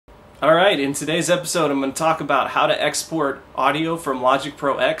Alright, in today's episode I'm going to talk about how to export audio from Logic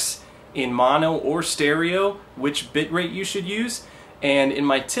Pro X in mono or stereo, which bitrate you should use, and in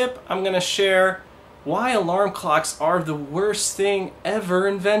my tip I'm going to share why alarm clocks are the worst thing ever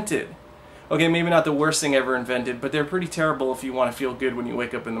invented. Okay, maybe not the worst thing ever invented, but they're pretty terrible if you want to feel good when you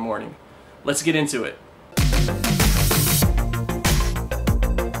wake up in the morning. Let's get into it.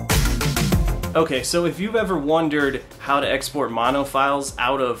 Okay, so if you've ever wondered how to export mono files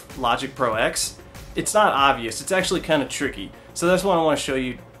out of Logic Pro X, it's not obvious. It's actually kind of tricky. So that's what I want to show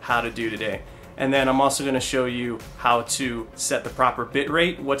you how to do today. And then I'm also going to show you how to set the proper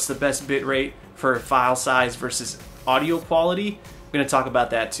bitrate. What's the best bitrate for file size versus audio quality? I'm going to talk about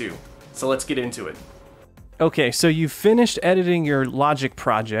that too. So let's get into it. Okay, so you've finished editing your Logic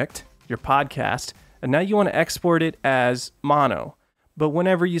project, your podcast, and now you want to export it as mono. But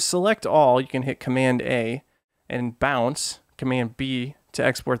whenever you select all, you can hit Command A and bounce, Command B to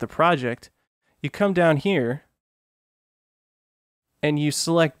export the project. You come down here and you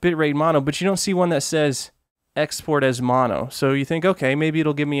select bitrate mono, but you don't see one that says export as mono. So you think, okay, maybe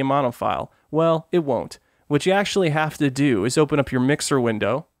it'll give me a mono file. Well, it won't. What you actually have to do is open up your mixer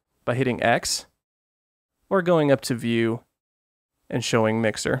window by hitting X or going up to View and showing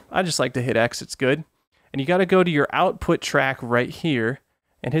Mixer. I just like to hit X, it's good. And you got to go to your output track right here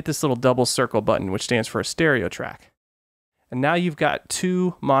and hit this little double circle button, which stands for a stereo track. And now you've got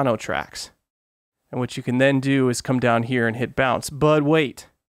two mono tracks. And what you can then do is come down here and hit bounce. But wait,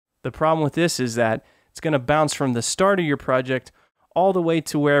 the problem with this is that it's going to bounce from the start of your project all the way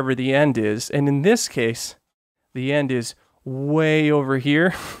to wherever the end is. And in this case, the end is way over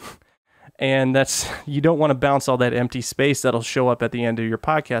here. And you don't want to bounce all that empty space that'll show up at the end of your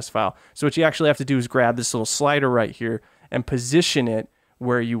podcast file. So what you actually have to do is grab this little slider right here and position it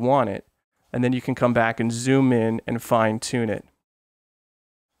where you want it. And then you can come back and zoom in and fine tune it.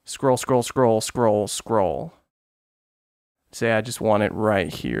 Scroll, scroll, scroll, scroll, scroll. Say I just want it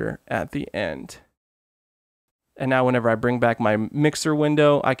right here at the end. And now whenever I bring back my mixer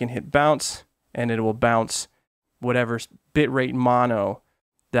window, I can hit bounce and it will bounce whatever bitrate mono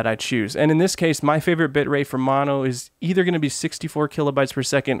that I choose. And in this case, my favorite bitrate for mono is either going to be 64 kilobytes per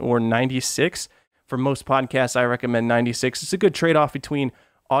second or 96. For most podcasts, I recommend 96. It's a good trade-off between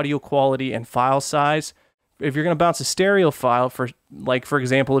audio quality and file size. If you're going to bounce a stereo file, for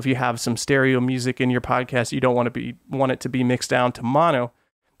example, if you have some stereo music in your podcast, you don't want it to be mixed down to mono,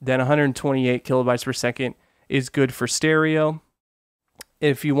 then 128 kilobytes per second is good for stereo.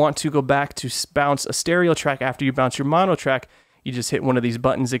 If you want to go back to bounce a stereo track after you bounce your mono track, you just hit one of these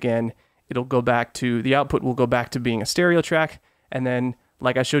buttons again. It'll go back to, the output will go back to being a stereo track. And then,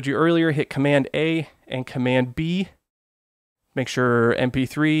 like I showed you earlier, hit Command A and Command B. Make sure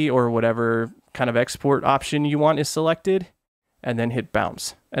MP3 or whatever kind of export option you want is selected, and then hit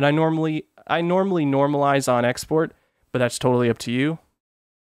bounce. And I normally normalize on export, but that's totally up to you.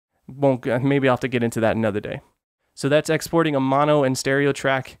 Maybe I'll have to get into that another day. So that's exporting a mono and stereo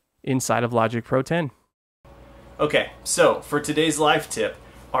track inside of Logic Pro 10. Okay, so for today's life tip,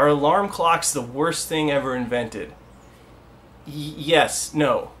 are alarm clocks the worst thing ever invented? Yes,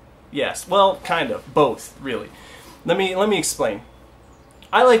 no, yes. Well, kind of, both, really. Let me explain.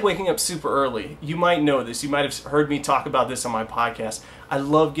 I like waking up super early. You might know this. You might have heard me talk about this on my podcast. I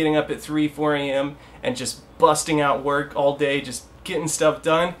love getting up at 3, 4 a.m. and just busting out work all day, just getting stuff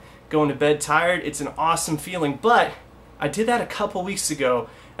done, going to bed tired. It's an awesome feeling, but I did that a couple weeks ago,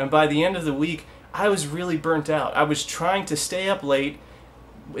 and by the end of the week, I was really burnt out. I was trying to stay up late,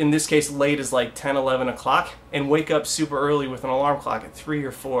 in this case late is like 10, 11 o'clock, and wake up super early with an alarm clock at 3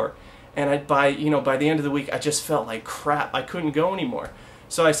 or 4. And by the end of the week, I just felt like crap. I couldn't go anymore.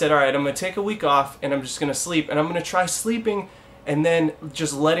 So I said, all right, I'm going to take a week off, and I'm just going to sleep, and I'm going to try sleeping, and then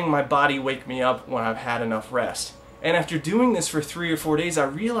just letting my body wake me up when I've had enough rest. And after doing this for 3 or 4 days, I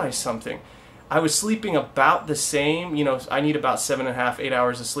realized something. I was sleeping about the same, I need about 7.5, 8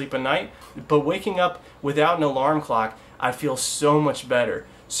 hours of sleep a night, but waking up without an alarm clock, I feel so much better.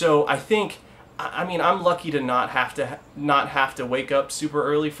 So I think, I'm lucky to not have to wake up super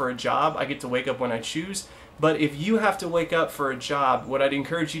early for a job. I get to wake up when I choose. But if you have to wake up for a job, what I'd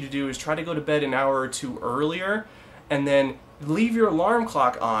encourage you to do is try to go to bed an hour or two earlier, and then leave your alarm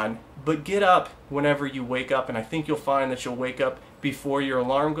clock on, but get up whenever you wake up, and I think you'll find that you'll wake up before your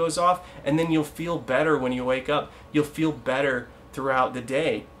alarm goes off, and then you'll feel better when you wake up. You'll feel better throughout the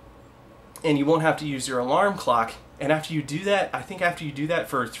day, and you won't have to use your alarm clock. And after you do that, I think after you do that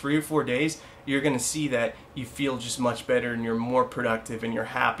for 3 or 4 days, you're going to see that you feel just much better, and you're more productive, and you're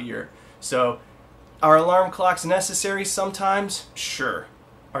happier. So, are alarm clocks necessary sometimes? Sure.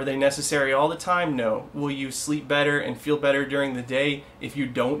 Are they necessary all the time? No. Will you sleep better and feel better during the day if you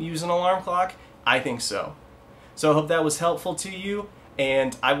don't use an alarm clock? I think so. So I hope that was helpful to you,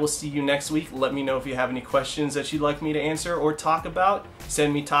 and I will see you next week. Let me know if you have any questions that you'd like me to answer or talk about.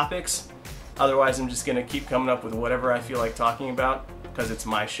 Send me topics. Otherwise, I'm just going to keep coming up with whatever I feel like talking about because it's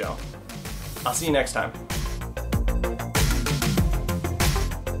my show. I'll see you next time.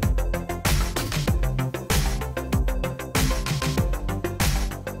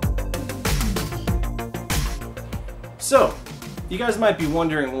 So, you guys might be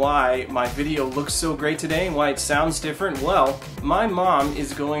wondering why my video looks so great today and why it sounds different. Well, my mom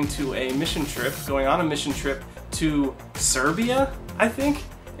is going on a mission trip to Serbia, I think,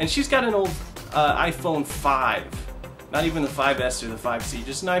 and she's got an old iPhone 5. Not even the 5S or the 5C,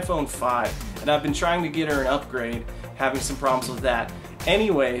 just an iPhone 5. And I've been trying to get her an upgrade, having some problems with that.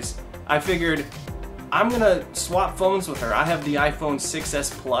 Anyways, I figured I'm gonna swap phones with her. I have the iPhone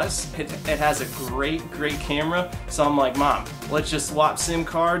 6S Plus. It has a great camera. So I'm like, Mom, let's just swap SIM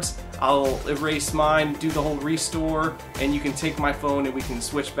cards. I'll erase mine, do the whole restore, and you can take my phone and we can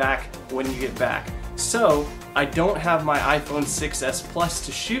switch back when you get back. So I don't have my iPhone 6S Plus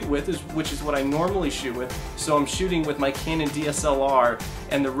to shoot with, which is what I normally shoot with. So I'm shooting with my Canon DSLR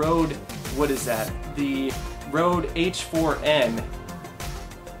and the Rode, what is that? The Rode H4n.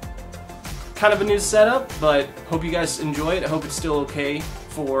 Kind of a new setup, but hope you guys enjoy it. I hope it's still okay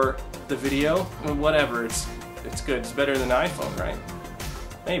for the video. Whatever, it's good. It's better than an iPhone, right?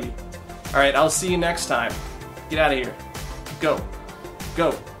 Maybe. Alright, I'll see you next time. Get out of here. Go.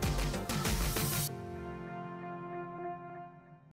 Go.